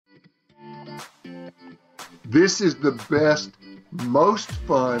This is the best, most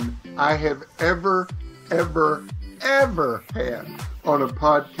fun I have ever had on a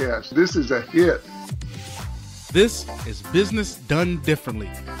podcast. This is a hit. This is Business Done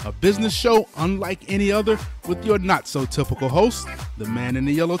Differently, a business show unlike any other with your not-so-typical host, the man in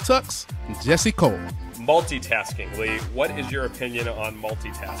the yellow tux, Jesse Cole. Multitasking, Lee. What is your opinion on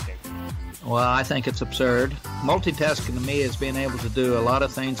multitasking? Well, I think it's absurd. Multitasking to me is being able to do a lot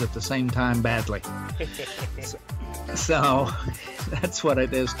of things at the same time badly. So that's what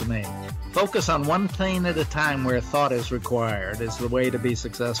it is to me. Focus on one thing at a time where thought is required is the way to be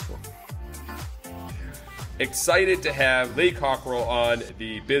successful. Excited to have Lee Cockerell on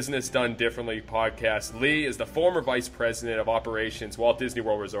the Business Done Differently podcast. Lee is the former vice president of operations, Walt Disney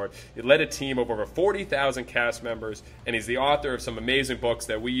World Resort. He led a team of over 40,000 cast members, and he's the author of some amazing books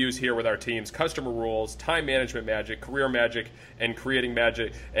that we use here with our teams: Customer Rules, Time Management Magic, Career Magic, and Creating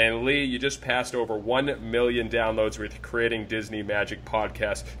Magic. And Lee, you just passed over 1 million downloads with Creating Disney Magic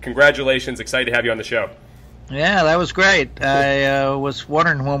podcast. Congratulations. Excited to have you on the show. Yeah, that was great. I was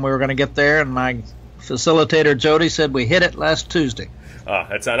wondering when we were going to get there, and my facilitator Jody said we hit it last Tuesday.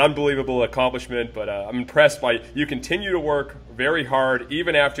 That's an unbelievable accomplishment, but I'm impressed by you continue to work very hard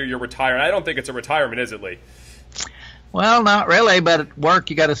even after you're retired. I don't think it's a retirement, is it, Lee? Well, not really, but at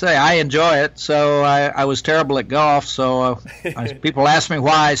work you got to say I enjoy it. So I was terrible at golf, so people ask me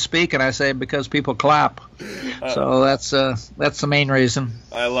why I speak, and I say because people clap. So that's the main reason.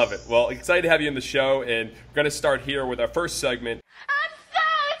 I love it. Well, excited to have you in the show, and we're going to start here with our first segment.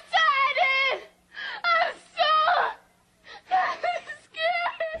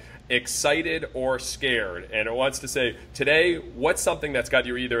 Excited or scared, and it wants to say today, what's something that's got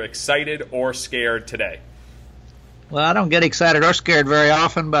you either excited or scared today? Well, I don't get excited or scared very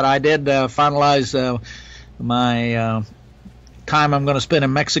often, but I did finalize my time I'm going to spend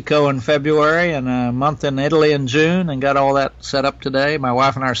in Mexico in February and a month in Italy in June, and got all that set up today. My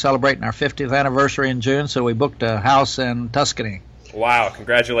wife and I are celebrating our 50th anniversary in June, so we booked a house in Tuscany. Wow,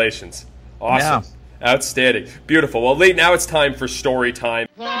 congratulations. Awesome. Yeah. Outstanding. Beautiful. Well, Lee, now it's time for story time.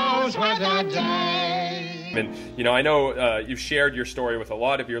 Those were the days. And, I know you've shared your story with a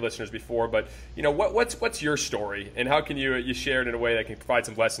lot of your listeners before, but, what's your story, and how can you share it in a way that can provide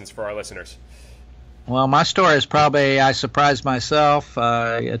some lessons for our listeners? Well, my story is probably I surprised myself.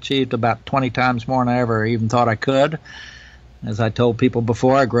 I achieved about 20 times more than I ever even thought I could. As I told people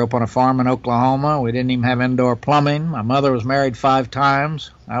before, I grew up on a farm in Oklahoma. We didn't even have indoor plumbing. My mother was married 5 times.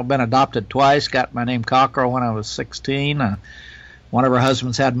 I've been adopted twice, got my name Cockerell when I was 16. One of her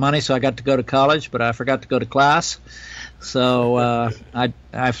husbands had money, so I got to go to college, but I forgot to go to class. So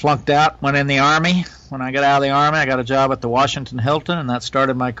I flunked out, went in the Army. When I got out of the Army, I got a job at the Washington Hilton, and that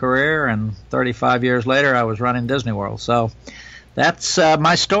started my career. And 35 years later, I was running Disney World. So that's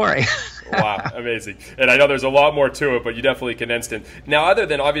my story. Wow, amazing. And I know there's a lot more to it, but you definitely condensed it. Now, other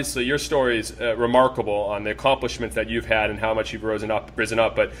than obviously your story is remarkable on the accomplishments that you've had and how much you've risen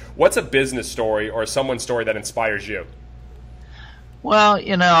up, but what's a business story or someone's story that inspires you? Well,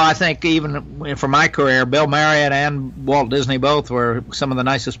 I think even for my career, Bill Marriott and Walt Disney both were some of the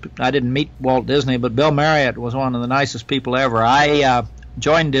nicest. I didn't meet Walt Disney, but Bill Marriott was one of the nicest people ever. I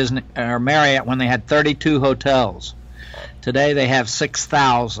joined Disney or Marriott when they had 32 hotels. Today they have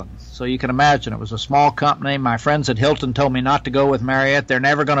 6,000. So you can imagine it was a small company. My friends at Hilton told me not to go with Marriott. They're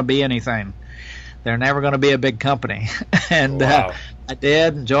never going to be anything. They're never going to be a big company. And wow. I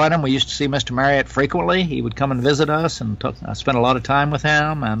did join them. We used to see Mr. Marriott frequently. He would come and visit us, and I spent a lot of time with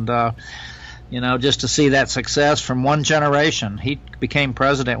him. And, just to see that success from one generation. He became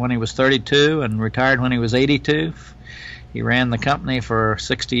president when he was 32 and retired when he was 82. He ran the company for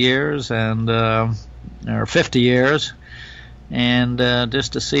 60 years or 50 years. And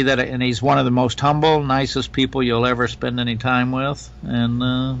just to see that, and he's one of the most humble, nicest people you'll ever spend any time with. And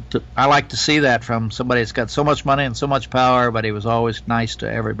I like to see that from somebody that's got so much money and so much power, but he was always nice to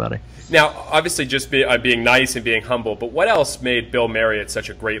everybody. Now, obviously just being nice and being humble, but what else made Bill Marriott such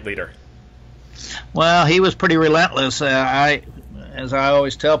a great leader? Well, he was pretty relentless. As I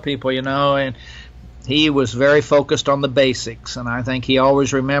always tell people, and he was very focused on the basics, and I think he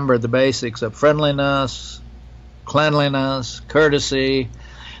always remembered the basics of friendliness, cleanliness, courtesy.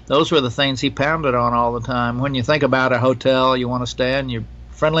 Those were the things he pounded on all the time. When you think about a hotel you want to stay in, your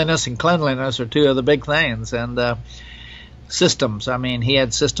friendliness and cleanliness are 2 of the big things. And systems. I mean, he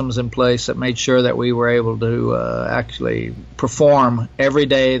had systems in place that made sure that we were able to actually perform every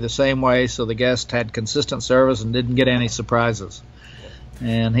day the same way, so the guest had consistent service and didn't get any surprises.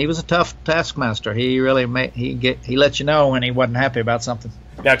 And he was a tough taskmaster. He really he let you know when he wasn't happy about something.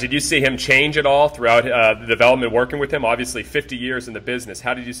 Now, did you see him change at all throughout the development working with him? Obviously, 50 years in the business.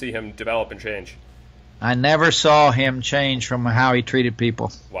 How did you see him develop and change? I never saw him change from how he treated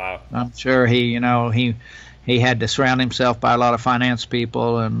people. Wow. I'm sure he had to surround himself by a lot of finance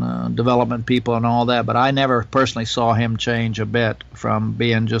people and development people and all that, but I never personally saw him change a bit from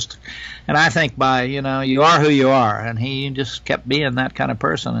being just, and I think by, you are who you are, and he just kept being that kind of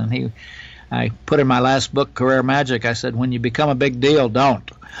person. And I put in my last book, Career Magic, I said, when you become a big deal, don't.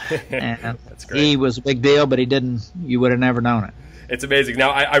 And That's great. he was a big deal, but you would have never known it. It's amazing.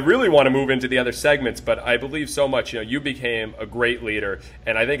 Now, I really want to move into the other segments, but I believe so much, you became a great leader,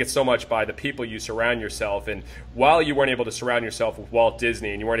 and I think it's so much by the people you surround yourself. And while you weren't able to surround yourself with Walt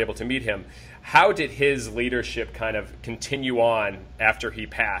Disney and you weren't able to meet him, how did his leadership kind of continue on after he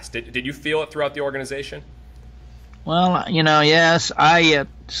passed? Did you feel it throughout the organization? Well, yes, I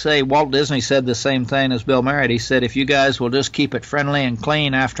say Walt Disney said the same thing as Bill Merritt. He said, if you guys will just keep it friendly and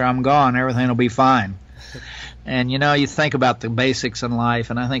clean after I'm gone, everything will be fine. And, you think about the basics in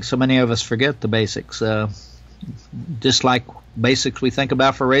life, and I think so many of us forget the basics. Just like basics we think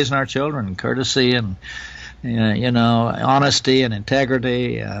about for raising our children, courtesy and, honesty and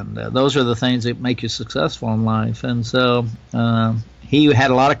integrity. And those are the things that make you successful in life. And so he had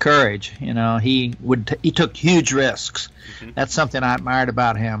a lot of courage. He took huge risks. Mm-hmm. That's something I admired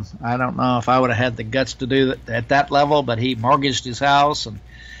about him. I don't know if I would have had the guts to do that at that level, but he mortgaged his house and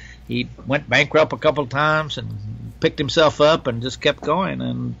he went bankrupt a couple of times and picked himself up and just kept going,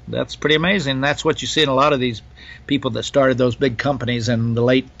 and that's pretty amazing. That's what you see in a lot of these people that started those big companies in the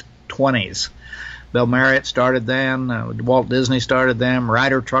late 20s. Bill Merritt started them, Walt Disney started them,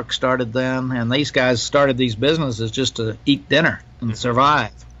 Ryder Truck started them, and these guys started these businesses just to eat dinner and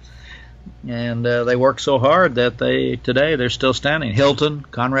survive. And they worked so hard that today they're still standing.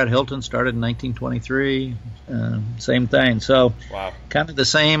 Conrad Hilton started in 1923, same thing. So wow. Kind of the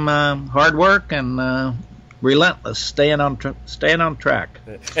same hard work and relentless, staying on track.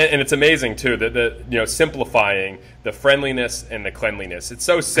 And it's amazing too that simplifying the friendliness and the cleanliness. It's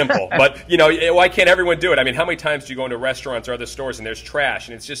so simple, but why can't everyone do it? I mean, how many times do you go into restaurants or other stores and there's trash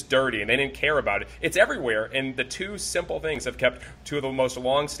and it's just dirty and they didn't care about it? It's everywhere, and the two simple things have kept two of the most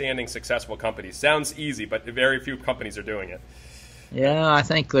long-standing successful companies. Sounds easy, but very few companies are doing it. Yeah, I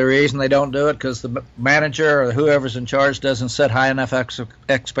think the reason they don't do it because the manager or whoever's in charge doesn't set high enough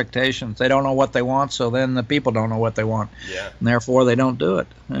expectations. They don't know what they want, so then the people don't know what they want. Yeah. And therefore, they don't do it.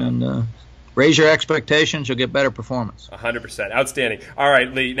 And raise your expectations, you'll get better performance. 100%. Outstanding. All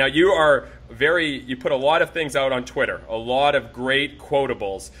right, Lee. Now, you put a lot of things out on Twitter, a lot of great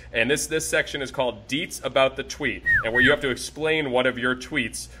quotables, and this section is called Deets About the Tweet, and where you have to explain one of your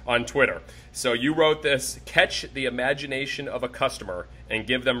tweets on Twitter. So you wrote this: catch the imagination of a customer and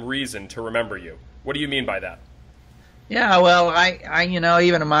give them reason to remember you. What do you mean by that? Yeah, well, I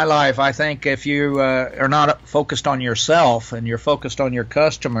even in my life, I think if you are not focused on yourself and you're focused on your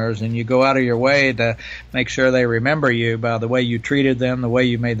customers and you go out of your way to make sure they remember you by the way you treated them, the way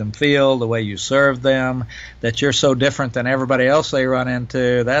you made them feel, the way you served them, that you're so different than everybody else they run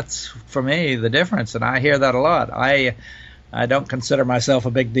into, that's, for me, the difference. And I hear that a lot. I don't consider myself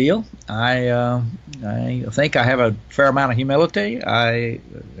a big deal. I think I have a fair amount of humility. I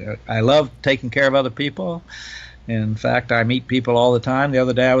love taking care of other people. In fact, I meet people all the time. The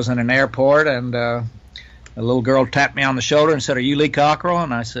other day I was in an airport, and a little girl tapped me on the shoulder and said, "Are you Lee Cockerell?"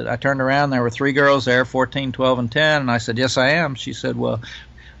 And I turned around, there were 3 girls there, 14, 12, and 10. And I said, "Yes, I am." She said, "Well,"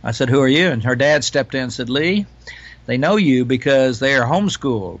 I said, "Who are you?" And her dad stepped in and said, "Lee, they know you because they are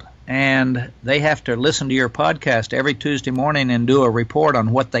homeschooled, and they have to listen to your podcast every Tuesday morning and do a report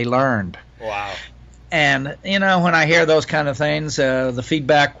on what they learned." Wow. And, when I hear those kind of things, the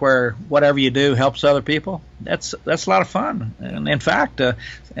feedback where whatever you do helps other people, that's a lot of fun. And in fact,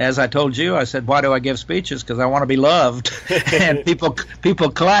 as I told you, I said, why do I give speeches? Because I want to be loved. And people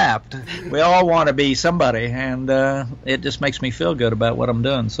clapped. We all want to be somebody. And it just makes me feel good about what I'm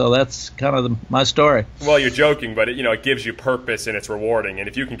doing. So that's kind of my story. Well, you're joking, but it gives you purpose and it's rewarding. And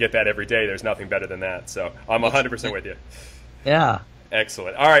if you can get that every day, there's nothing better than that. So I'm 100% with you. Yeah.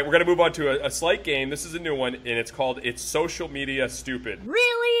 Excellent. All right, we're going to move on to a slight game. This is a new one, and it's called It's Social Media Stupid.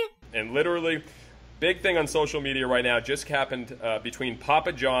 Really? And literally, big thing on social media right now just happened between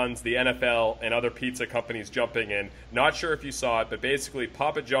Papa John's, the NFL, and other pizza companies jumping in. Not sure if you saw it, but basically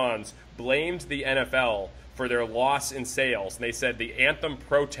Papa John's blamed the NFL for their loss in sales. And they said the anthem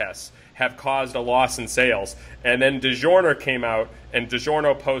protests have caused a loss in sales. And then DiGiorno came out, and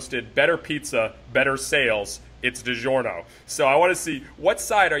DiGiorno posted, "Better pizza, better sales. It's DiGiorno." So I want to see, what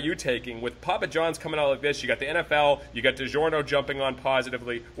side are you taking? With Papa John's coming out like this, you got the NFL, you got DiGiorno jumping on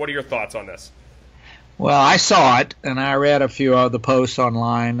positively. What are your thoughts on this? Well, I saw it, and I read a few of the posts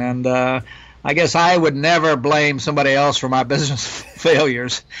online, and I guess I would never blame somebody else for my business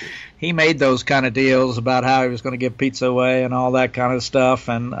failures. He made those kind of deals about how he was going to give pizza away and all that kind of stuff.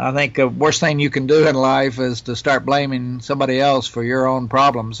 And I think the worst thing you can do in life is to start blaming somebody else for your own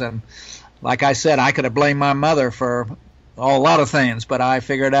problems. And like I said, I could have blamed my mother for a lot of things, but I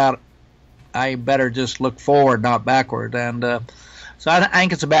figured out I better just look forward, not backward. And so I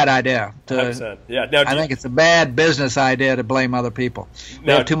think it's a bad idea. 100%. Yeah. Now, I think it's a bad business idea to blame other people.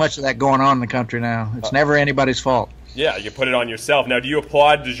 We have too much of that going on in the country now. It's never anybody's fault. Yeah, you put it on yourself. Now, do you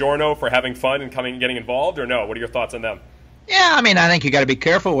applaud DiGiorno for having fun and getting involved, or no? What are your thoughts on them? Yeah, I mean, I think you got to be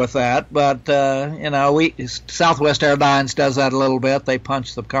careful with that. But Southwest Airlines does that a little bit. They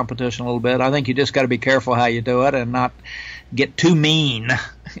punch the competition a little bit. I think you just got to be careful how you do it and not get too mean.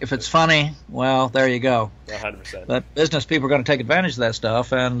 If it's funny, well, there you go. 100%. But business people are going to take advantage of that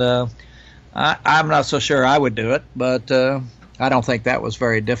stuff, and I'm not so sure I would do it, but I don't think that was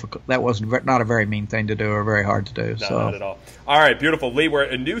very difficult. That was not a very mean thing to do or very hard to do. No, not at all. All right, beautiful. Lee, we're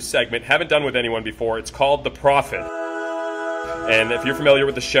at a new segment. Haven't done with anyone before. It's called The Profit. And if you're familiar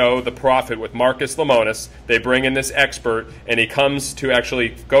with the show, The Profit with Marcus Lemonis, they bring in this expert, and he comes to actually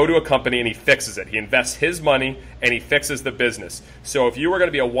go to a company and he fixes it. He invests his money and he fixes the business. So if you were going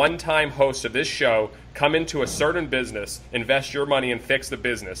to be a one-time host of this show, come into a certain business, invest your money and fix the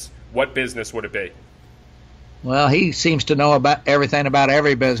business, what business would it be? Well, he seems to know about everything about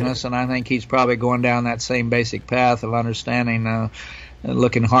every business, and I think he's probably going down that same basic path of understanding,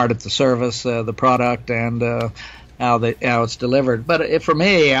 looking hard at the service, the product, and how it's delivered. But for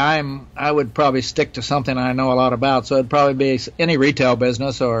me, I would probably stick to something I know a lot about. So it'd probably be any retail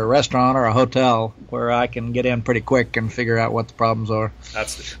business or a restaurant or a hotel where I can get in pretty quick and figure out what the problems are.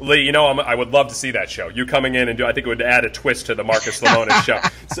 Lee, I would love to see that show. You coming in and I think it would add a twist to the Marcus Lemonis show.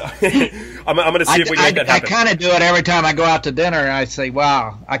 So I'm going to see if we can make that happen. I kind of do it every time I go out to dinner. I say,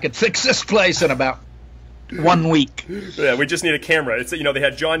 wow, I could fix this place in about 1 week. Yeah, we just need a camera. It's they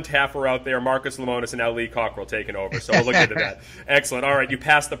had John Taffer out there, Marcus Lemonis, and now Lee Cockerell taking over. So we'll look into that. Excellent. All right, you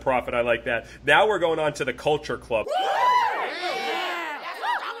passed the profit. I like that. Now we're going on to the Culture Club.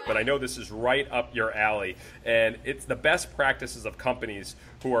 But I know this is right up your alley, and it's the best practices of companies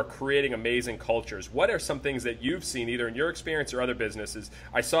who are creating amazing cultures. What are some things that you've seen, either in your experience or other businesses?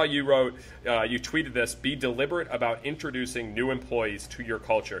 I saw you you tweeted this, be deliberate about introducing new employees to your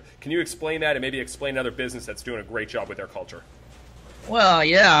culture. Can you explain that and maybe explain another business that's doing a great job with their culture? Well,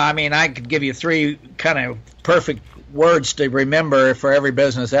 yeah, I mean, I could give you 3 kind of perfect words to remember for every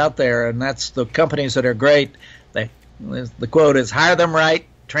business out there, and that's the companies that are great. The quote is, hire them right,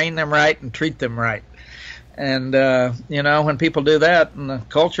 train them right, and treat them right. And, when people do that, and the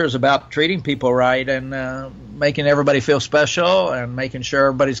culture is about treating people right and making everybody feel special and making sure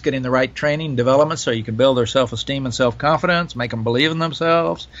everybody's getting the right training, development, so you can build their self-esteem and self-confidence, make them believe in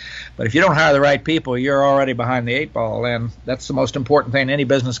themselves. But if you don't hire the right people, you're already behind the 8 ball. And that's the most important thing any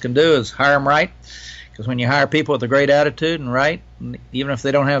business can do is hire them right. Because when you hire people with a great attitude and right, even if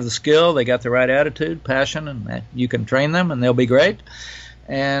they don't have the skill, they got the right attitude, passion, and you can train them and they'll be great.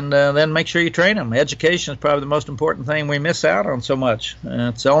 And then make sure you train them. Education is probably the most important thing we miss out on so much.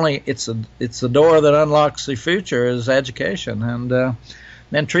 It's the door that unlocks the future is education, and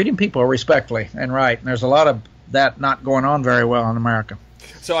then treating people respectfully and right. And there's a lot of that not going on very well in America.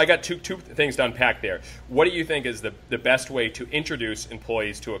 So I got two things to unpack there. What do you think is the best way to introduce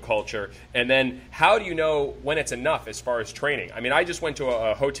employees to a culture? And then how do you know when it's enough as far as training? I mean, I just went to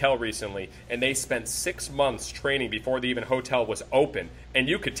a hotel recently, and they spent 6 months training before the even hotel was open, and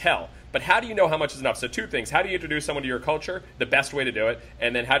you could tell. But how do you know how much is enough? So 2 things. How do you introduce someone to your culture, the best way to do it?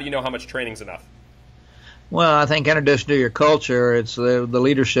 And then how do you know how much training is enough? Well, I think introduced to your culture, it's the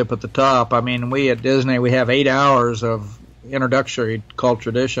leadership at the top. I mean, we at Disney, we have 8 hours of introductory cult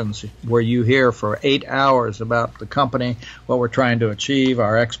traditions where you hear for 8 hours about the company, what we're trying to achieve,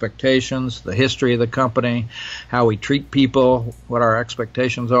 our expectations, the history of the company, how we treat people, what our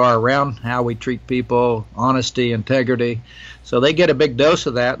expectations are around how we treat people, honesty, integrity. So they get a big dose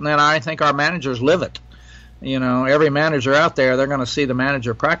of that, and then I think our managers live it. Every manager out there, they're going to see the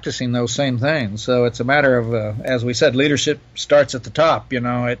manager practicing those same things. So it's a matter of, as we said, leadership starts at the top.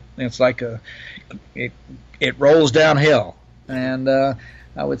 It's like it rolls downhill. And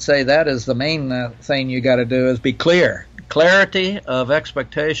I would say that is the main thing you got to do is be clear. Clarity of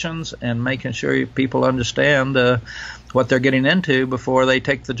expectations and making sure people understand what they're getting into before they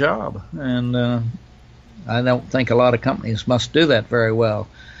take the job. And I don't think a lot of companies must do that very well.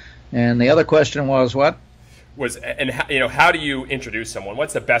 And the other question was what? How do you introduce someone?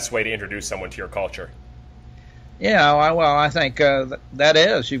 What's the best way to introduce someone to your culture? Yeah, well, I think that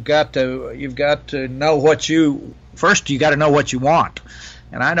is you've got to know what you got to know what you want,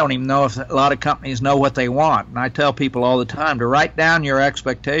 And I don't even know if a lot of companies know what they want. And I tell people all the time to write down your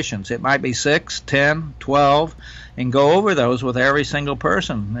expectations. It might be 6, 10, 12, and go over those with every single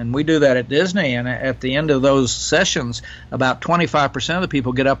person. And we do that at Disney. And at the end of those sessions, about 25% of the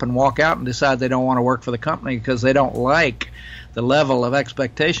people get up and walk out and decide they don't want to work for the company because they don't like the level of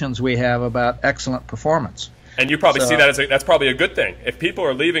expectations we have about excellent performance. And you probably see that as that's probably a good thing. If people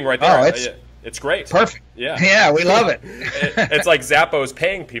are leaving right there, it's great. Perfect. Yeah, we love it. It's like Zappos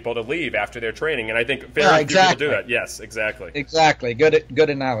paying people to leave after their training, and I think very few people do that. Yes, exactly. Exactly. Good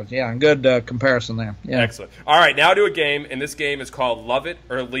analogy. Yeah, and good comparison there. Yeah. Excellent. All right, now to a game, and this game is called Love It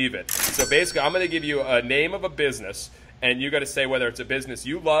or Leave It. So basically, I'm going to give you a name of a business, and you got to say whether it's a business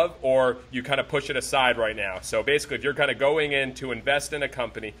you love or you kind of push it aside right now. So basically, if you're kind of going in to invest in a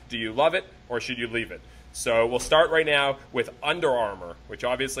company, do you love it or should you leave it? So we'll start right now with Under Armour, which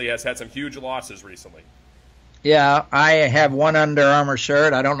obviously has had some huge losses recently. Yeah, I have one Under Armour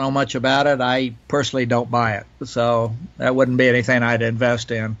shirt. I don't know much about it. I personally don't buy it. So that wouldn't be anything I'd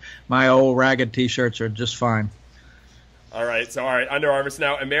invest in. My old ragged T-shirts are just fine. All right, Under Armour. So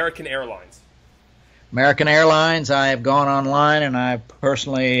now American Airlines. American Airlines, I have gone online and I've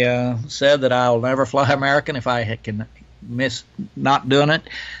personally said that I'll never fly American if I can miss not doing it.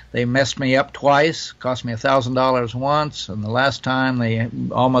 They messed me up twice, cost me $1,000 once, and the last time they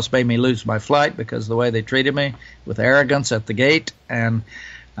almost made me lose my flight because of the way they treated me with arrogance at the gate. And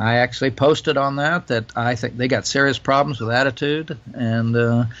I actually posted on that I think they got serious problems with attitude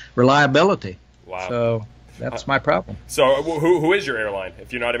and reliability. Wow. So that's my problem. So who is your airline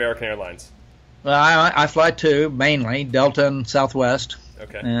if you're not American Airlines? Well, I fly two, mainly, Delta and Southwest.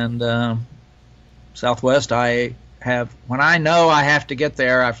 Okay. And Southwest, when I know I have to get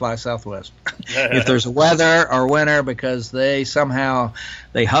there, I fly Southwest. If there's weather or winter, because they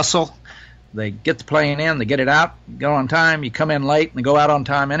hustle, they get the plane in, they get it out, go on time. You come in late and they go out on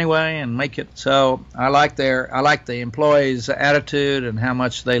time anyway, and make it. So I like the employees' attitude and how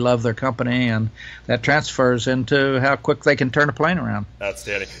much they love their company, and that transfers into how quick they can turn a plane around.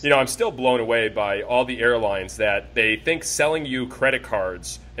 Outstanding. I'm still blown away by all the airlines that they think selling you credit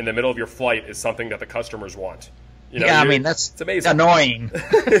cards in the middle of your flight is something that the customers want. That's amazing. Annoying.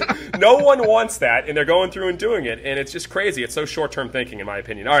 No one wants that, and they're going through and doing it, and it's just crazy. It's so short-term thinking, in my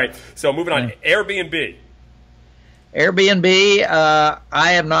opinion. All right, so moving on. Airbnb. Airbnb,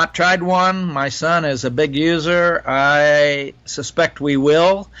 I have not tried one. My son is a big user. I suspect we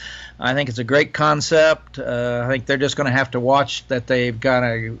will. I think it's a great concept. I think they're just going to have to watch that they've got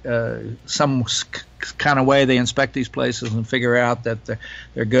some kind of way they inspect these places and figure out that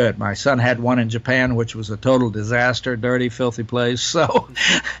they're good. My son had one in Japan, which was a total disaster, dirty, filthy place. So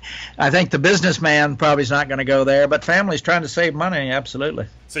I think the businessman probably is not going to go there, but families trying to save money, absolutely.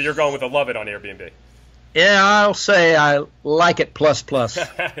 So you're going with a love it on Airbnb? Yeah, I'll say I like it plus.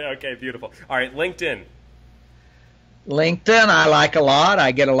 Okay, beautiful. All right, LinkedIn. LinkedIn, I like a lot.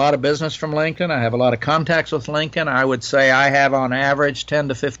 I get a lot of business from LinkedIn. I have a lot of contacts with LinkedIn. I would say I have on average 10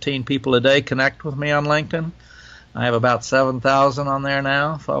 to 15 people a day connect with me on LinkedIn. I have about 7,000 on there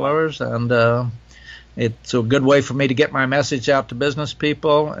now, followers, and it's a good way for me to get my message out to business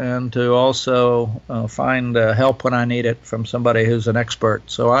people and to also find help when I need it from somebody who's an expert.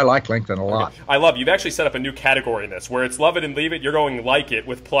 So I like LinkedIn a lot. Okay. I love you've actually set up a new category in this where it's love it and leave it. You're going like it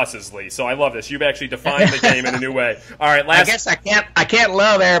with pluses, Lee. So I love this. You've actually defined the game in a new way. All right, I guess I can't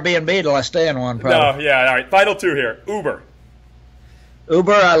love Airbnb till I stay in one. Probably. No, yeah. All right, final two here.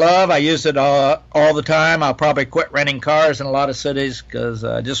 Uber, I love. I use it all the time. I'll probably quit renting cars in a lot of cities because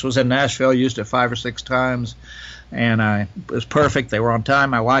I just was in Nashville, used it 5 or 6 times, and it was perfect. They were on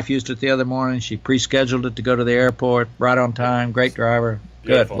time. My wife used it the other morning. She pre-scheduled it to go to the airport, right on time. Great driver.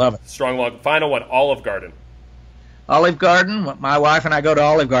 Beautiful. Good. Love it. Strong love. Final one, Olive Garden. Olive Garden, my wife and I go to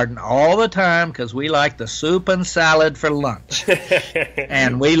Olive Garden all the time because we like the soup and salad for lunch.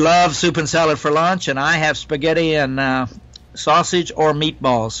 And we love soup and salad for lunch, and I have spaghetti and sausage or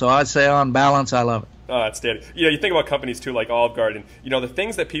meatballs. So I'd say on balance, I love it. Oh, outstanding. You think about companies, too, like Olive Garden. The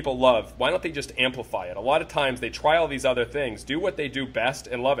things that people love, why don't they just amplify it? A lot of times they try all these other things, do what they do best,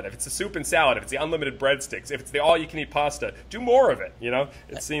 and love it. If it's the soup and salad, if it's the unlimited breadsticks, if it's the all-you-can-eat pasta, do more of it,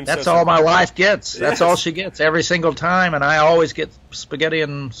 It seems That's so all simple. my wife gets. That's Yes. all she gets every single time, and I always get spaghetti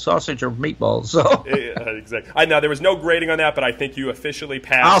and sausage or meatballs. So Exactly. I know there was no grading on that, but I think you officially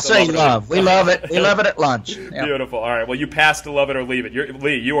passed. I'll say love. We love it. We love it at lunch. Yeah. Beautiful. All right. Well, you passed to love it or leave it.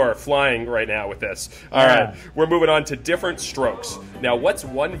 Lee, you are flying right now with this. All right. We're moving on to different strokes. Now, what's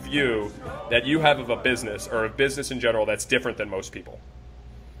one view that you have of a business or of business in general that's different than most people?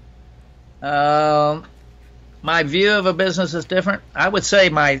 My view of a business is different. I would say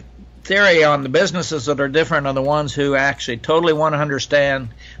my theory on the businesses that are different are the ones who actually totally want to understand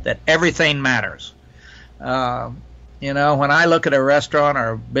that everything matters. You know, when I look at a restaurant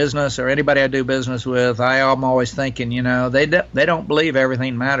or a business or anybody I do business with, I'm always thinking, you know, they don't believe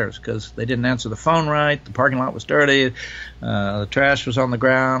everything matters because they didn't answer the phone right, the parking lot was dirty, the trash was on the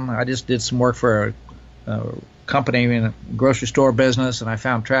ground. I just did some work for a company in a grocery store business, and I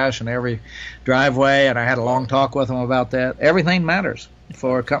found trash in every driveway, and I had a long talk with them about that. Everything matters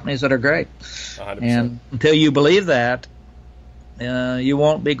for companies that are great. 100%. And until you believe that, you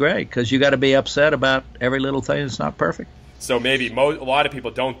won't be great because you got to be upset about every little thing that's not perfect. So maybe a lot of people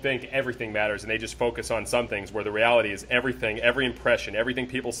don't think everything matters, and they just focus on some things where the reality is everything, every impression, everything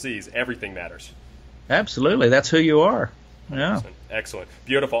people sees, everything matters. Absolutely. That's who you are. Yeah. Excellent.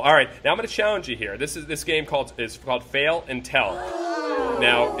 Beautiful. All right. Now I'm going to challenge you here. This game is called Fail and Tell.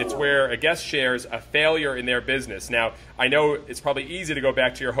 Now, it's where a guest shares a failure in their business. Now, I know it's probably easy to go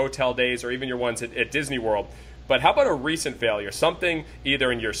back to your hotel days or even your ones at Disney World. But how about a recent failure? Something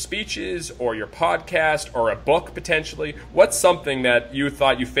either in your speeches or your podcast or a book potentially. What's something that you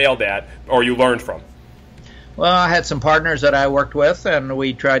thought you failed at or you learned from? Well, I had some partners that I worked with, and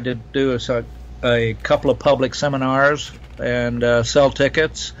we tried to do a couple of public seminars and sell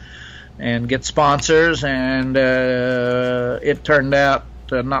tickets and get sponsors, and it turned out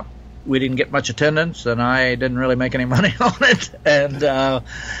we didn't get much attendance, and I didn't really make any money on it, and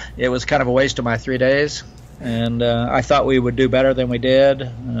it was kind of a waste of my 3 days. And I thought we would do better than we did.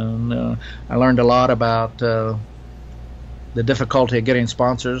 And I learned a lot about the difficulty of getting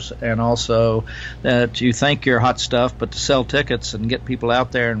sponsors, and also that you think you're hot stuff, but to sell tickets and get people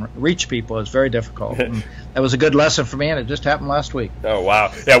out there and reach people is very difficult. And that was a good lesson for me, and it just happened last week. Oh,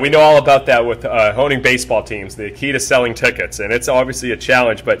 wow. Yeah, we know all about that with owning baseball teams, the key to selling tickets. And it's obviously a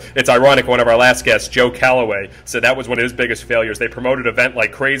challenge, but it's ironic. One of our last guests, Joe Calloway, said that was one of his biggest failures. They promoted an event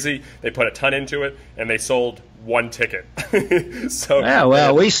like crazy. They put a ton into it, and they sold one ticket. So yeah,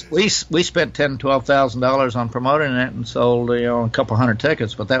 well, we spent $10,000-$12,000 on promoting it and sold a couple hundred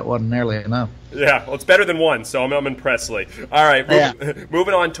tickets, but that wasn't nearly enough. Yeah, well, it's better than one, so I'm impressed, Lee. All right,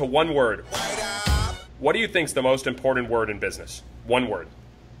 moving on to one word. What do you think is the most important word in business? One word.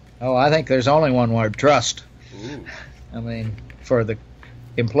 Oh, I think there's only one word: trust. Ooh. I mean, for the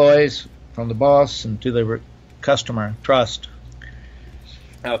employees, from the boss, and to the customer, trust.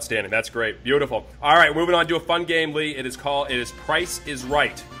 Outstanding. That's great. Beautiful. All right, moving on to a fun game, Lee. It is Price is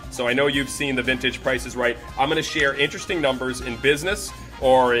Right. So I know you've seen the vintage Price is Right. I'm going to share interesting numbers in business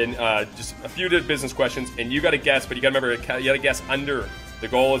or in just a few business questions, and you got to guess, but you got to remember, you got to guess under. The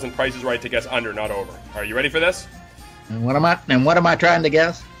goal is in Price is Right to guess under, not over. Are you ready for this? And what am I trying to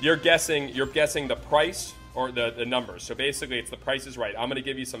guess? You're guessing the price or the numbers. So basically, it's the Price is Right. I'm going to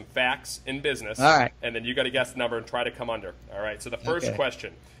give you some facts in business. All right. And then you got to guess the number and try to come under. All right. So the first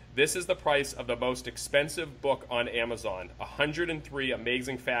question. This is the price of the most expensive book on Amazon. 103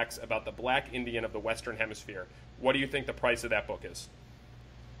 amazing facts about the Black Indian of the Western Hemisphere. What do you think the price of that book is?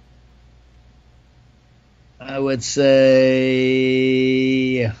 I would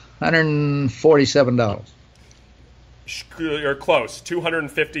say $147. You're close.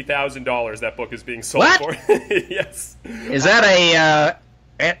 $250,000 that book is being sold for. Yes. Is that a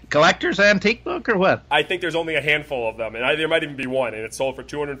collector's antique book or what? I think there's only a handful of them, and there might even be one, and it's sold for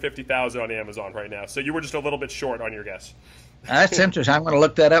 $250,000 on Amazon right now. So you were just a little bit short on your guess. That's interesting. I'm going to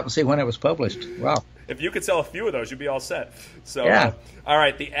look that up and see when it was published. Wow. If you could sell a few of those, you'd be all set. So, yeah. All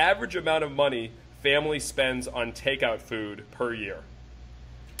right. The average amount of money family spends on takeout food per year.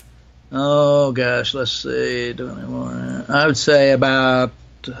 Oh, gosh. Let's see. I would say about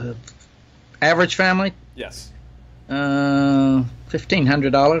average family? Yes.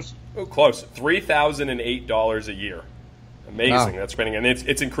 $1,500. Oh, close. $3,008 a year. Amazing. Wow. That's spending, and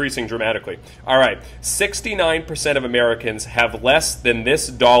it's increasing dramatically. All right. 69% of Americans have less than this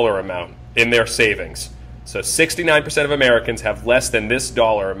dollar amount in their savings. So 69% of Americans have less than this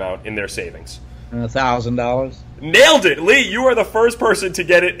dollar amount in their savings. $1,000. Nailed it, Lee! You are the first person to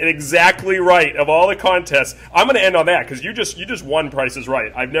get it exactly right of all the contests. I'm going to end on that because you just won Price is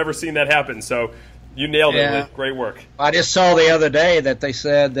Right. I've never seen that happen, so you nailed it, Lee. Great work. I just saw the other day that they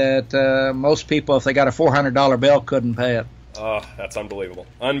said that most people, if they got a $400 bill, couldn't pay it. Oh, that's unbelievable.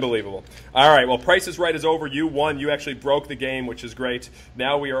 Unbelievable. All right, well, Price is Right is over. You won. You actually broke the game, which is great.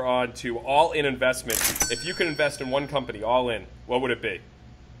 Now we are on to all-in investment. If you could invest in one company, all in, what would it be?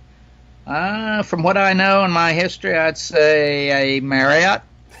 From what I know in my history, I'd say a Marriott.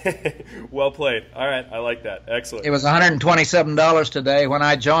 Well played. All right, I like that. Excellent. It was $127 today. When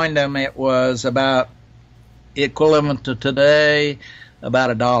I joined them, it was about equivalent to today,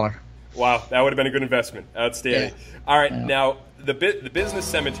 about $1. Wow, that would have been a good investment. Outstanding. Yeah. All right, Yeah. now the business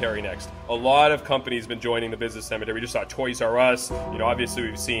cemetery next. A lot of companies have been joining the business cemetery. We just saw Toys R Us. Obviously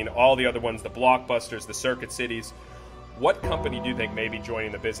we've seen all the other ones, the Blockbusters, the Circuit Cities. What company do you think may be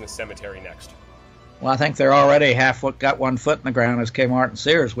joining the business cemetery next? Well, I think they're already got 1 foot in the ground as Kmart and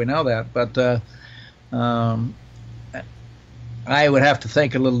Sears. We know that, but I would have to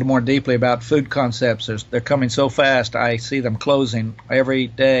think a little more deeply about food concepts. They're coming so fast. I see them closing every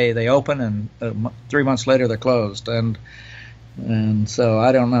day. They open, and 3 months later they're closed. And so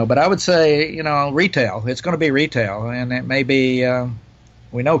I don't know. But I would say, retail. It's going to be retail, and it may be.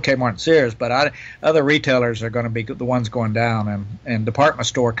 We know Kmart and Sears, but other retailers are going to be the ones going down, and department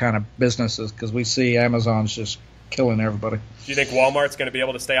store kind of businesses, because we see Amazon's just killing everybody. Do you think Walmart's going to be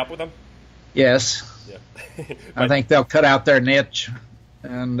able to stay up with them? Yes. Yeah. I think they'll cut out their niche,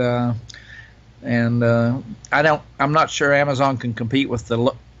 and I'm not sure Amazon can compete with the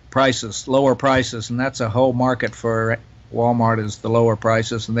lower prices, and that's a whole market for Walmart is the lower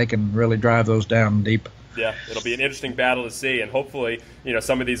prices, and they can really drive those down deep. Yeah, it'll be an interesting battle to see, and hopefully,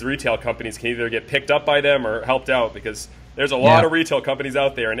 some of these retail companies can either get picked up by them or helped out, because there's a lot of retail companies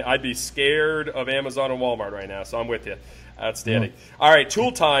out there, and I'd be scared of Amazon and Walmart right now, so I'm with you. Outstanding. All right,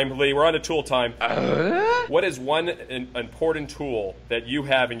 tool time, Lee. We're on to tool time. What is one important tool that you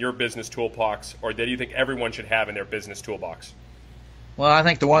have in your business toolbox, or that you think everyone should have in their business toolbox? Well, I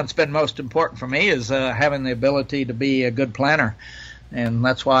think the one that's been most important for me is having the ability to be a good planner. And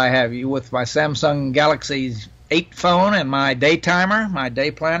that's why I have you with my Samsung Galaxy 8 phone and my day timer, my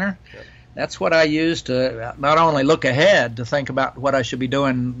day planner. Yep. That's what I use to not only look ahead to think about what I should be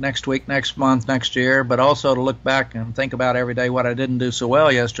doing next week, next month, next year, but also to look back and think about every day what I didn't do so well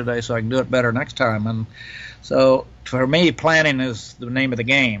yesterday so I can do it better next time. And so for me, planning is the name of the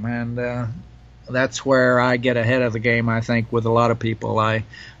game. And that's where I get ahead of the game, I think, with a lot of people.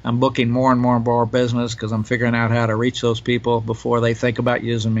 I'm booking more and more business because I'm figuring out how to reach those people before they think about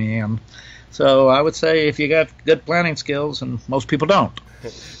using me. And so I would say if you got good planning skills, and most people don't.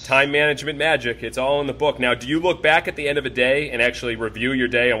 Time management magic. It's all in the book. Now, do you look back at the end of a day and actually review your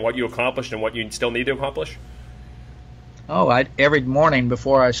day on what you accomplished and what you still need to accomplish? Oh, every morning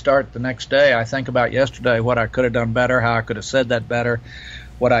before I start the next day, I think about yesterday, what I could have done better, how I could have said that better,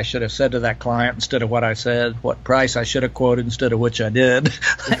 what I should have said to that client instead of what I said, what price I should have quoted instead of which I did.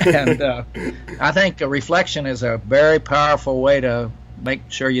 And I think a reflection is a very powerful way to make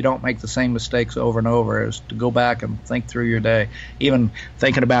sure you don't make the same mistakes over and over, is to go back and think through your day. Even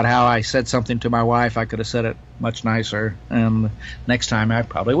thinking about how I said something to my wife, I could have said it much nicer, and next time I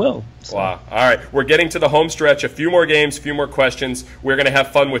probably will. So. Wow. All right. We're getting to the home stretch. A few more games, a few more questions. We're going to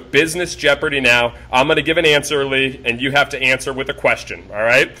have fun with Business Jeopardy now. I'm going to give an answer, Lee, and you have to answer with a question. All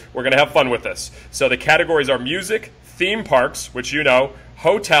right? We're going to have fun with this. So the categories are music, theme parks, which you know,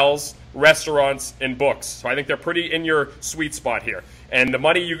 hotels, restaurants, and books. So I think they're pretty in your sweet spot here. And the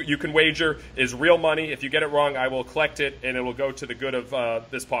money you can wager is real money. If you get it wrong, I will collect it, and it will go to the good of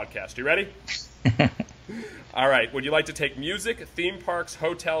this podcast. You ready? All right. Would you like to take music, theme parks,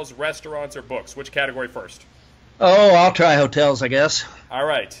 hotels, restaurants, or books? Which category first? Oh, I'll try hotels, I guess. All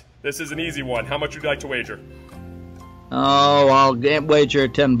right. This is an easy one. How much would you like to wager? Oh, I'll wager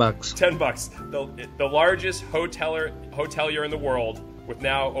 $10. $10. The largest hotelier in the world, with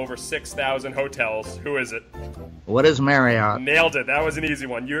now over 6,000 hotels. Who is it? What is Marriott? Nailed it. That was an easy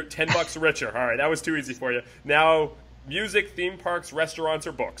one. You're $10 richer. All right, that was too easy for you. Now, music, theme parks, restaurants,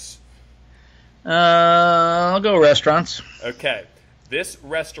 or books? I'll go restaurants. Okay. This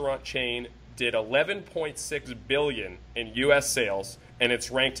restaurant chain did $11.6 billion in U.S. sales, and it's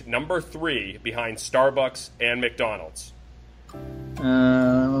ranked number 3 behind Starbucks and McDonald's.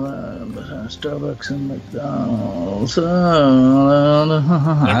 Starbucks and McDonald's.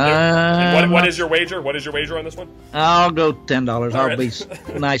 What is your wager? What is your wager on this one? I'll go $10. I'll right. be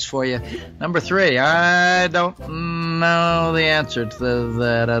nice for you. Number 3. I don't know the answer to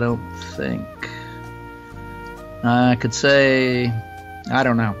that. I don't think. I could say, I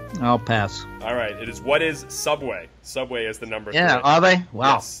don't know. I'll pass. All right. It is what is Subway? Subway is the number 3. Yeah, are they?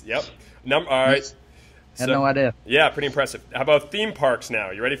 Wow. Yes. Yep. All right. Had no idea. Yeah, pretty impressive. How about theme parks now?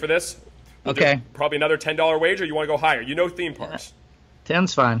 You ready for this? We'll okay. Probably another $10 wager. You want to go higher? You know theme parks.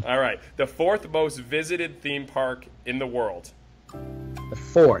 10's fine. All right. The 4th most visited theme park in the world. The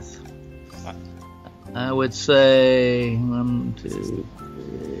 4th. I would say 1, 2,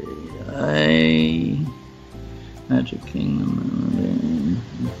 3. Magic Kingdom.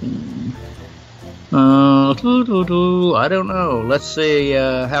 I don't know. Let's see.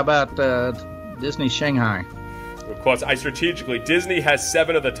 How about Disney Shanghai? Quotes, I strategically, Disney has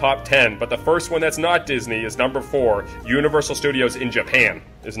 7 of the top 10, but the first one that's not Disney is number 4. Universal Studios in Japan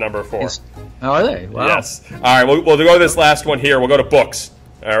is number 4. Oh, are they? Wow. Yes. All right, we'll go to this last one here. We'll go to books.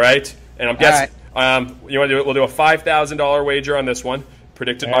 All right? And I'm guessing, you want to do it? We'll do a $5,000 wager on this one,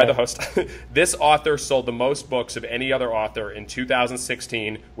 predicted by the host. This author sold the most books of any other author in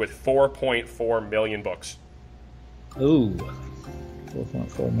 2016 with 4.4 million books. Ooh.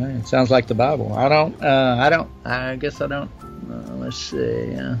 4.4 million. Sounds like the Bible. I guess I don't. Let's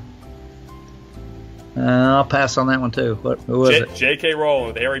see. I'll pass on that one too. Who was it? J.K. Rowling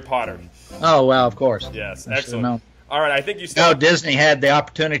with Harry Potter. Oh, well, of course. Yes, excellent. All right, I think you still. No, Disney had the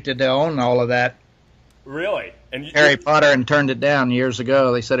opportunity to own all of that. Really? And Harry Potter and turned it down years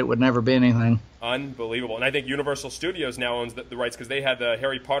ago. They said it would never be anything. Unbelievable. And I think Universal Studios now owns the rights because they had the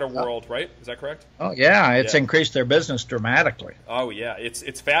Harry Potter world, right? Is that correct? Oh, yeah. It's increased their business dramatically. Oh, yeah.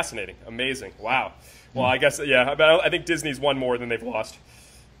 It's fascinating. Amazing. Wow. Well, I guess, yeah. I think Disney's won more than they've lost.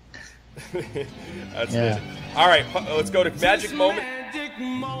 That's amazing. All right. Let's go to Magic Moment.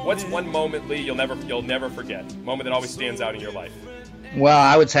 What's one moment, Lee, you'll never forget? A moment that always stands out in your life. Well,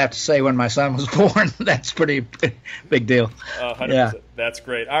 I would have to say when my son was born. That's pretty big deal. 100%. Yeah. That's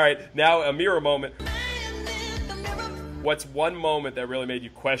great. All right, now a mirror moment. What's one moment that really made you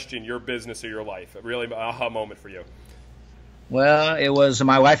question your business or your life? A really aha moment for you. Well, it was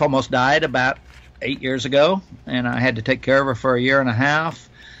my wife almost died about 8 years ago, and I had to take care of her for a year and a half.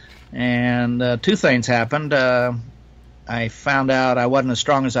 And 2 things happened. I found out I wasn't as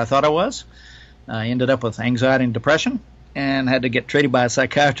strong as I thought I was. I ended up with anxiety and depression, and had to get treated by a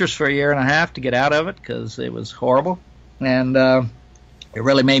psychiatrist for a year and a half to get out of it because it was horrible. And it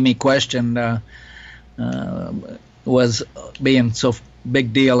really made me question was being so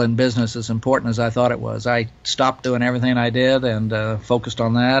big deal in business as important as I thought it was. I stopped doing everything I did and focused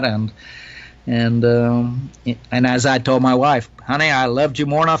on that. And as I told my wife, honey, I loved you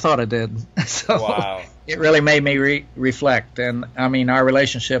more than I thought I did. So wow. It really made me reflect. And, I mean, our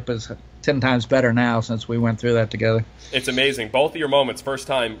relationship is 10 times better now since we went through that together. It's amazing. Both of your moments, first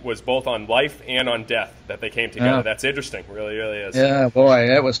time, was both on life and on death that they came together. Yeah. That's interesting. Really, really is. Yeah, boy,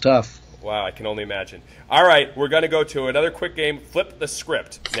 that was tough. Wow, I can only imagine. All right, we're going to go to another quick game, Flip the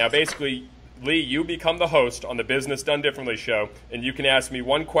Script. Now, basically, Lee, you become the host on the Business Done Differently show, and you can ask me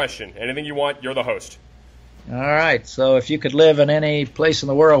one question. Anything you want, you're the host. All right, so if you could live in any place in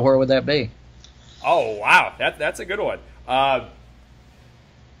the world, where would that be? Oh, wow, that's a good one.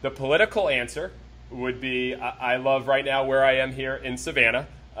 The political answer would be I love right now where I am here in Savannah.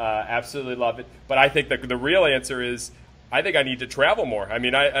 Absolutely love it. But I think the real answer is I think I need to travel more. I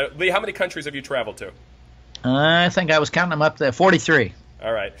mean, Lee, how many countries have you traveled to? I think I was counting them up there, 43.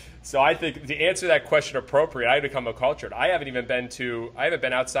 All right. So I think to answer that question appropriate, I become acculturated. I haven't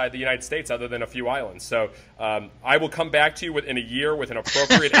been outside the United States other than a few islands. So I will come back to you in a year with an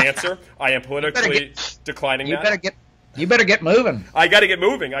appropriate answer. I am politically declining that. You better get moving. I got to get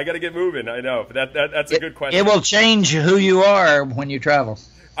moving. I know. But that's a good question. It will change who you are when you travel.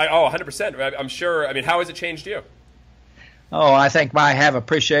 100%. I'm sure. I mean, how has it changed you? Oh, I think I have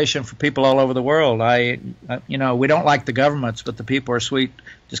appreciation for people all over the world. We don't like the governments, but the people are sweet.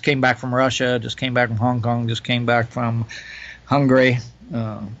 Just came back from Russia, just came back from Hong Kong, just came back from Hungary,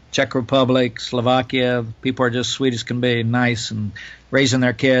 Czech Republic, Slovakia. People are just sweet as can be, nice, and raising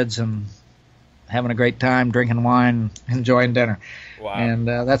their kids and having a great time, drinking wine, enjoying dinner. Wow. And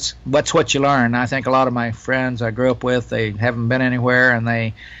that's what you learn. I think a lot of my friends I grew up with, they haven't been anywhere,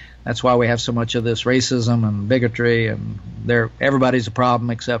 and that's why we have so much of this racism and bigotry, and everybody's a problem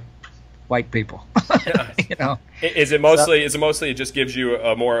except white people. Is it mostly it just gives you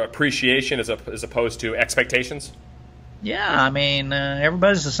a more appreciation as opposed to expectations? Yeah, I mean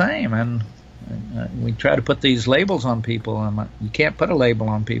everybody's the same, and we try to put these labels on people, and you can't put a label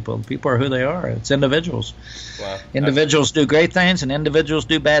on people. People are who they are. It's individuals. Wow. Individuals do great things, and individuals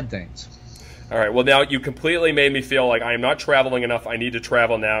do bad things. All right. Well, now you completely made me feel like I am not traveling enough. I need to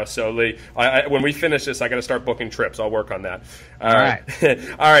travel now. So, Lee, when we finish this, I got to start booking trips. I'll work on that. All right.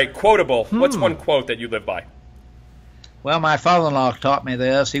 All right. Quotable. What's one quote that you live by? Well, my father-in-law taught me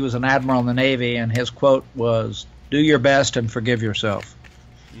this. He was an admiral in the Navy, and his quote was, "Do your best and forgive yourself."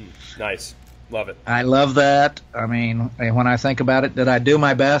 Nice. Love it. I love that. I mean, when I think about it, did I do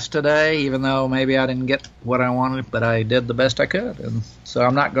my best today, even though maybe I didn't get what I wanted, but I did the best I could. And so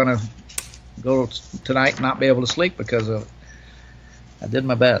I'm not going to go tonight and not be able to sleep because of it. I did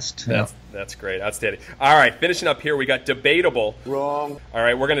my best. That's great. Outstanding. All right, finishing up here, we got debatable. Wrong. All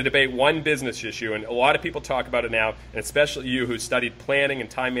right, we're going to debate one business issue, and a lot of people talk about it now, and especially you who studied planning and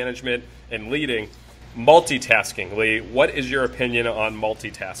time management and leading. Multitasking. Lee, what is your opinion on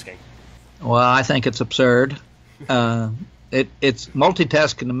multitasking? Well, I think it's absurd. It's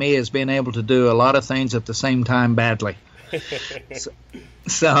multitasking to me is being able to do a lot of things at the same time badly.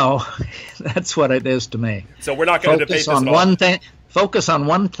 So that's what it is to me. So we're not going to debate this on at all. one thing. Focus on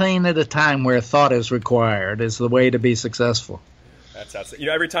one thing at a time where thought is required is the way to be successful. That's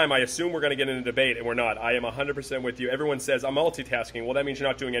every time I assume we're going to get in a debate, and we're not. I am 100% with you. Everyone says I'm multitasking. Well, that means you're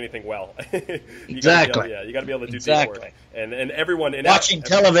not doing anything well. Exactly. You got to be able to do teamwork. And everyone watching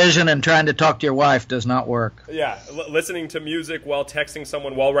television and trying to talk to your wife does not work. Yeah, listening to music while texting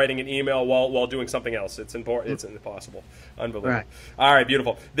someone, while writing an email, while doing something else. It's important. It's impossible. Unbelievable. Right. All right,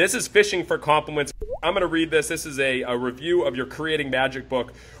 beautiful. This is Fishing for Compliments. I'm going to read this. This is a review of your Creating Magic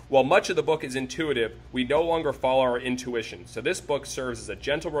book. While much of the book is intuitive, we no longer follow our intuition. So this book serves as a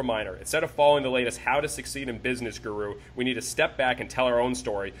gentle reminder. Instead of following the latest how to succeed in business guru, we need to step back and tell our own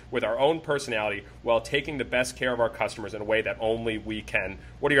story with our own personality while taking the best care of our customers in a way that only we can.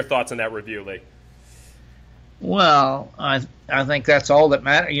 What are your thoughts on that review, Lee? Well, I think that's all that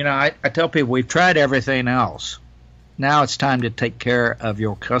matters. You know, I tell people we've tried everything else. Now it's time to take care of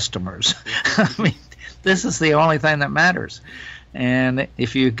your customers. I mean, this is the only thing that matters. And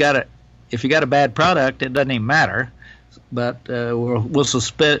if you got a bad product, it doesn't even matter. But we'll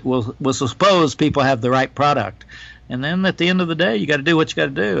suppose people have the right product, and then at the end of the day, you got to do what you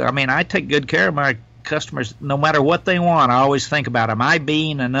got to do. I mean, I take good care of my customers, no matter what they want. I always think about, am I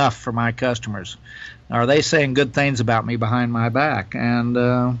being enough for my customers? Are they saying good things about me behind my back?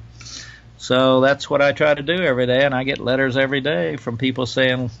 And so that's what I try to do every day. And I get letters every day from people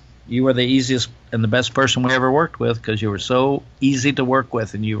saying, you were the easiest and the best person we ever worked with because you were so easy to work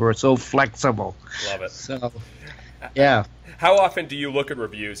with and you were so flexible. Love it. So, yeah. How often do you look at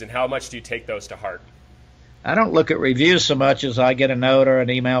reviews, and how much do you take those to heart? I don't look at reviews so much as I get a note or an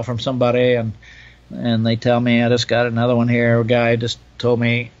email from somebody and they tell me, I just got another one here. A guy just told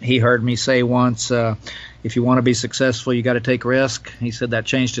me, he heard me say once, if you want to be successful, you got to take risk. He said that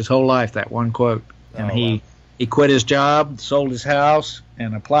changed his whole life, that one quote. And he quit his job, sold his house,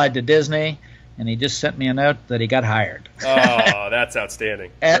 and applied to Disney, and he just sent me a note that he got hired. Oh, that's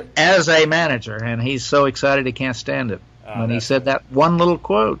outstanding. As a manager, and he's so excited he can't stand it. When he said that one little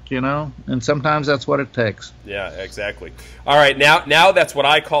quote, you know, and sometimes that's what it takes. Yeah, exactly. All right, now that's what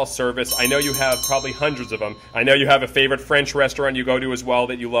I call service. I know you have probably hundreds of them. I know you have a favorite French restaurant you go to as well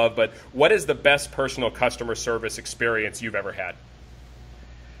that you love, but what is the best personal customer service experience you've ever had?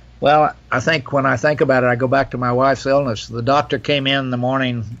 Well, I think when I think about it, I go back to my wife's illness. The doctor came in the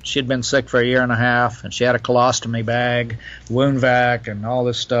morning. She'd been sick for a year and a half, and she had a colostomy bag, wound vac, and all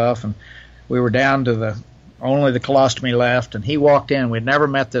this stuff. And we were down to only the colostomy left, and he walked in. We'd never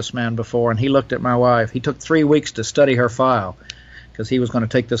met this man before, and he looked at my wife. He took 3 weeks to study her file because he was going to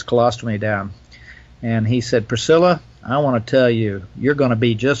take this colostomy down. And he said, Priscilla, I want to tell you, you're going to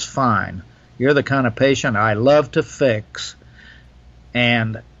be just fine. You're the kind of patient I love to fix.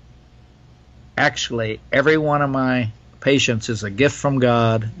 And actually, every one of my patients is a gift from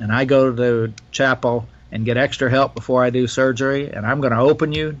God, and I go to chapel and get extra help before I do surgery, and I'm going to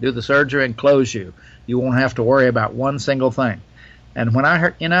open you, do the surgery, and close you. You won't have to worry about one single thing. And when I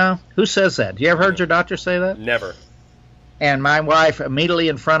heard, you know, who says that? You ever heard your doctor say that? Never. And my wife immediately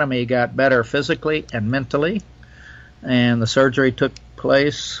in front of me got better physically and mentally, and the surgery took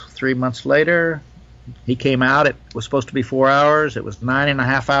place 3 months later. He came out. It was supposed to be 4 hours. It was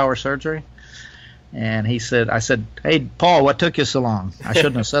 9.5-hour surgery. And I said, hey, Paul, what took you so long? I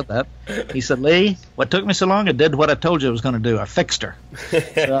shouldn't have said that. He said, Lee, what took me so long? I did what I told you I was going to do. I fixed her.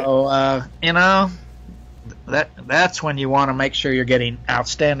 So, you know, that's when you want to make sure you're getting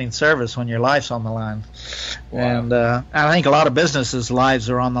outstanding service when your life's on the line. Wow. And I think a lot of businesses' lives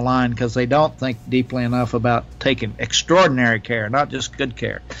are on the line because they don't think deeply enough about taking extraordinary care, not just good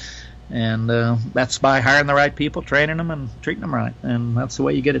care. And that's by hiring the right people, training them, and treating them right. And that's the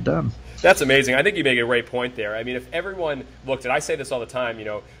way you get it done. That's amazing. I think you make a great point there. I mean, if everyone looked at, I say this all the time, you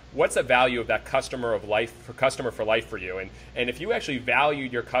know, what's the value of that customer for life for you? And if you actually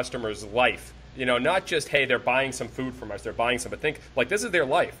valued your customer's life, you know, not just, hey, they're buying some food from us, they're buying some, but think, like, this is their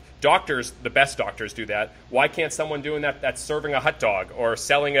life. Doctors, the best doctors do that. Why can't someone doing that's serving a hot dog or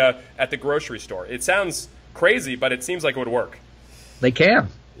selling at the grocery store? It sounds crazy, but it seems like it would work. They can.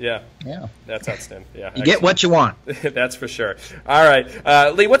 Yeah. That's outstanding. Yeah, you get what you want. That's for sure. All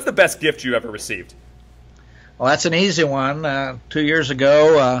right. Lee, what's the best gift you ever received? Well, that's an easy one. 2 years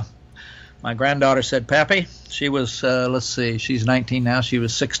ago, my granddaughter said, Pappy, she was, let's see, she's 19 now. She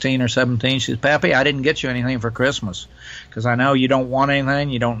was 16 or 17. She said, Pappy, I didn't get you anything for Christmas because I know you don't want anything.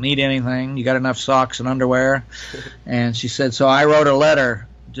 You don't need anything. You got enough socks and underwear. And she said, so I wrote a letter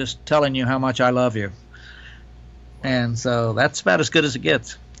just telling you how much I love you. And so that's about as good as it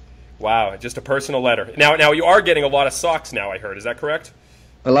gets. Wow, just a personal letter. Now you are getting a lot of socks now, I heard. Is that correct?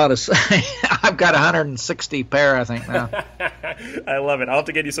 A lot of I've got 160 pair, I think, now. I love it. I'll have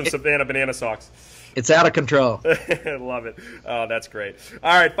to get you some Savannah banana socks. It's out of control. I love it. Oh, that's great.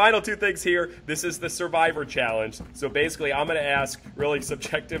 All right, final two things here. This is the Survivor Challenge. So basically, I'm going to ask really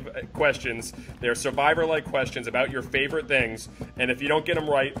subjective questions. They're Survivor-like questions about your favorite things. And if you don't get them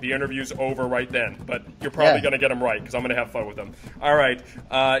right, the interview's over right then. But you're probably going to get them right because I'm going to have fun with them. All right.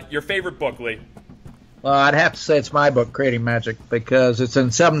 Your favorite book, Lee? Well, I'd have to say it's my book, Creating Magic, because it's in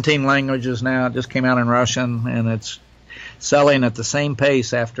 17 languages now. It just came out in Russian, and it's selling at the same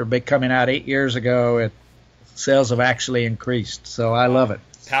pace after coming out 8 years ago. Sales have actually increased, so I love it.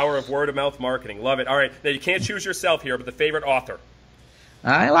 Power of word-of-mouth marketing. Love it. All right. Now, you can't choose yourself here, but the favorite author?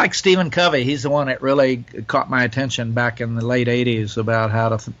 I like Stephen Covey. He's the one that really caught my attention back in the late 80s about how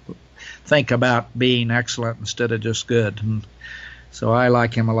to think about being excellent instead of just good. And so I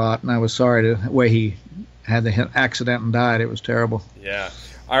like him a lot, and I was sorry the way he had the accident and died. It was terrible. Yeah.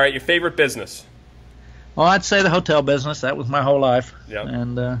 All right, your favorite business? Well, I'd say the hotel business. That was my whole life,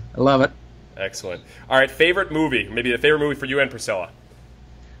 and I love it. Excellent. All right, favorite movie? Maybe the favorite movie for you and Priscilla?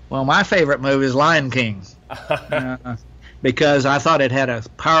 Well, my favorite movie is Lion King because I thought it had a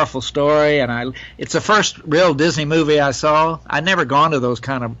powerful story, and it's the first real Disney movie I saw. I'd never gone to those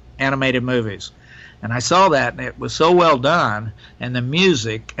kind of animated movies. And I saw that, and it was so well done, and the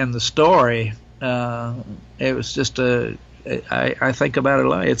music and the story, it was just I think about it a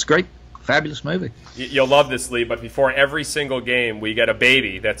lot. It's a great, fabulous movie. You'll love this, Lee, but before every single game, we get a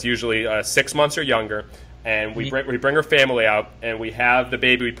baby that's usually 6 months or younger, and we bring her family out, and we have the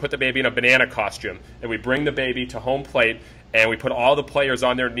baby, we put the baby in a banana costume, and we bring the baby to home plate, and we put all the players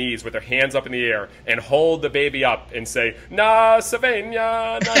on their knees with their hands up in the air and hold the baby up and say, "Na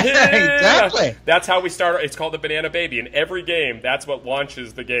Savannah, na here." Exactly. That's how we start. It's called the Banana Baby. In every game, that's what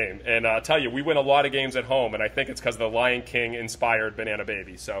launches the game. And I'll tell you, we win a lot of games at home, and I think it's because of the Lion King-inspired Banana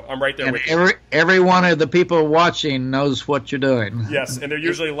Baby. So I'm right there with you. Every one of the people watching knows what you're doing. Yes, and they're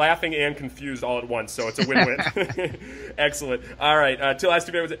usually laughing and confused all at once, so it's a win-win. Excellent. All right, two last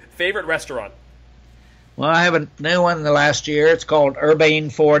two minutes. Favorite restaurant? Well, I have a new one in the last year. It's called Urbane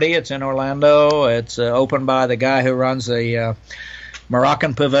 40. It's in Orlando. It's opened by the guy who runs the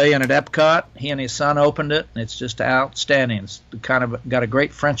Moroccan Pavilion at Epcot. He and his son opened it. It's just outstanding. It's kind of got a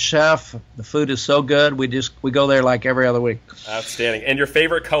great French chef. The food is so good. We go there like every other week. Outstanding. And your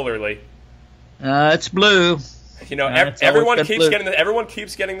favorite color, Lee? It's blue. You know, everyone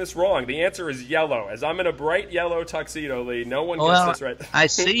keeps getting this wrong. The answer is yellow. As I'm in a bright yellow tuxedo, Lee, no one gets this right. I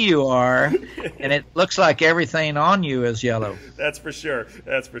see you are, and it looks like everything on you is yellow. That's for sure.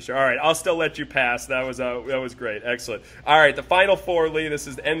 That's for sure. All right, I'll still let you pass. That was great. Excellent. All right, the final four, Lee. This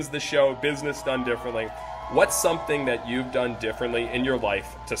ends the show. Business done differently. What's something that you've done differently in your life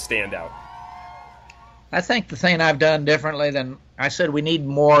to stand out? I think the thing I've done differently than I said, we need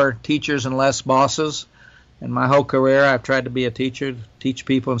more teachers and less bosses. In my whole career, I've tried to be a teacher, to teach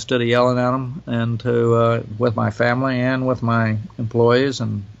people instead of yelling at them, and to with my family and with my employees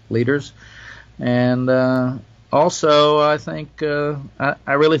and leaders. And also, I think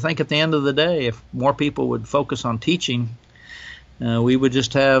I really think at the end of the day, if more people would focus on teaching, we would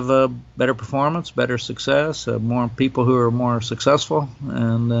just have better performance, better success, more people who are more successful,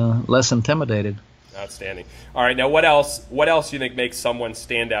 and less intimidated. Outstanding. All right, now what else do you think makes someone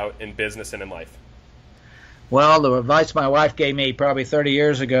stand out in business and in life? Well, the advice my wife gave me probably 30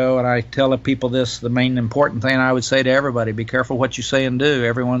 years ago, and I tell the people this, the main important thing I would say to everybody, be careful what you say and do.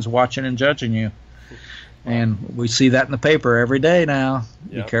 Everyone's watching and judging you. And we see that in the paper every day now.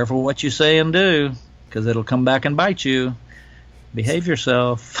 Yep. Be careful what you say and do, because it'll come back and bite you. Behave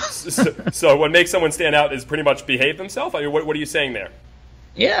yourself. So what makes someone stand out is pretty much behave themselves? I mean, what are you saying there?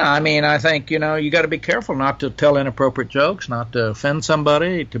 Yeah, I mean, I think, you got to be careful not to tell inappropriate jokes, not to offend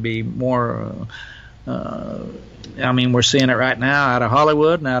somebody, to be more... I mean, we're seeing it right now out of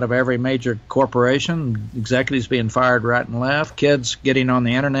Hollywood and out of every major corporation. Executives being fired right and left. Kids getting on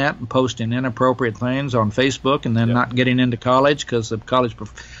the internet and posting inappropriate things on Facebook and then not getting into college because the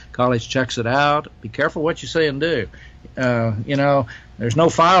college checks it out. Be careful what you say and do. There's no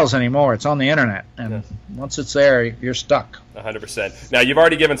files anymore. It's on the internet. And once it's there, you're stuck. 100%. Now, you've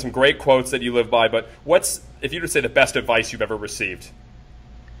already given some great quotes that you live by, but if you were to say the best advice you've ever received?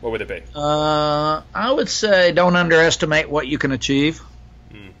 What would it be? I would say don't underestimate what you can achieve.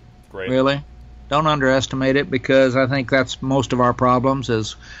 Great. Really. Don't underestimate it, because I think that's most of our problems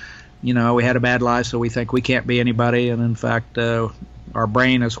is, we had a bad life, so we think we can't be anybody. And, in fact, our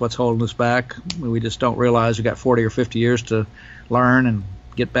brain is what's holding us back. We just don't realize we've got 40 or 50 years to learn and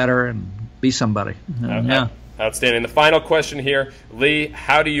get better and be somebody. Outstanding. The final question here, Lee,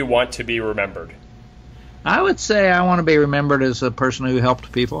 how do you want to be remembered? I would say I want to be remembered as a person who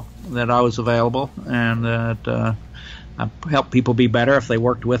helped people, that I was available, and that I helped people be better if they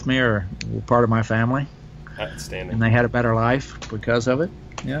worked with me or were part of my family. Outstanding. And they had a better life because of it.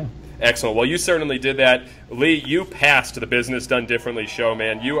 Yeah. Excellent. Well, you certainly did that. Lee, you passed the Business Done Differently show,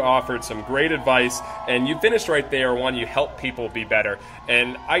 man. You offered some great advice, and you finished right there on you help people be better.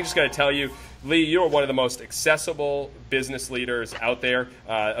 And I just got to tell you, Lee, you are one of the most accessible business leaders out there.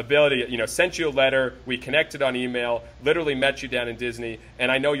 Sent you a letter. We connected on email, literally met you down in Disney,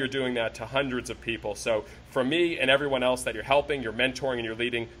 and I know you're doing that to hundreds of people. So for me and everyone else that you're helping, you're mentoring, and you're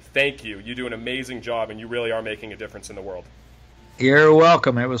leading, thank you. You do an amazing job, and you really are making a difference in the world. You're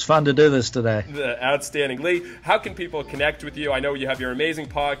welcome. It was fun to do this today. Outstanding. Lee, how can people connect with you? I know you have your amazing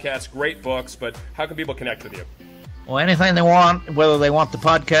podcast, great books, but how can people connect with you? Well, anything they want, whether they want the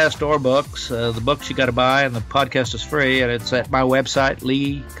podcast or books. The books you got to buy, and the podcast is free, and it's at my website,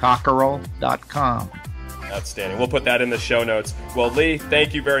 leecockerell.com. Outstanding. We'll put that in the show notes. Well, Lee,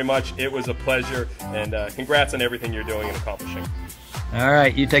 thank you very much. It was a pleasure, and congrats on everything you're doing and accomplishing. All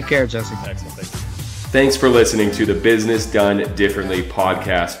right. You take care, Jesse. Excellent. Thank you. Thanks for listening to the Business Done Differently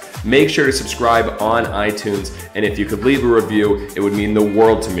podcast. Make sure to subscribe on iTunes, and if you could leave a review, it would mean the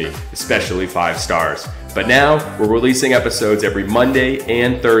world to me, especially 5 stars. But now, we're releasing episodes every Monday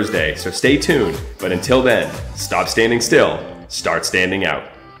and Thursday, so stay tuned. But until then, stop standing still, start standing out.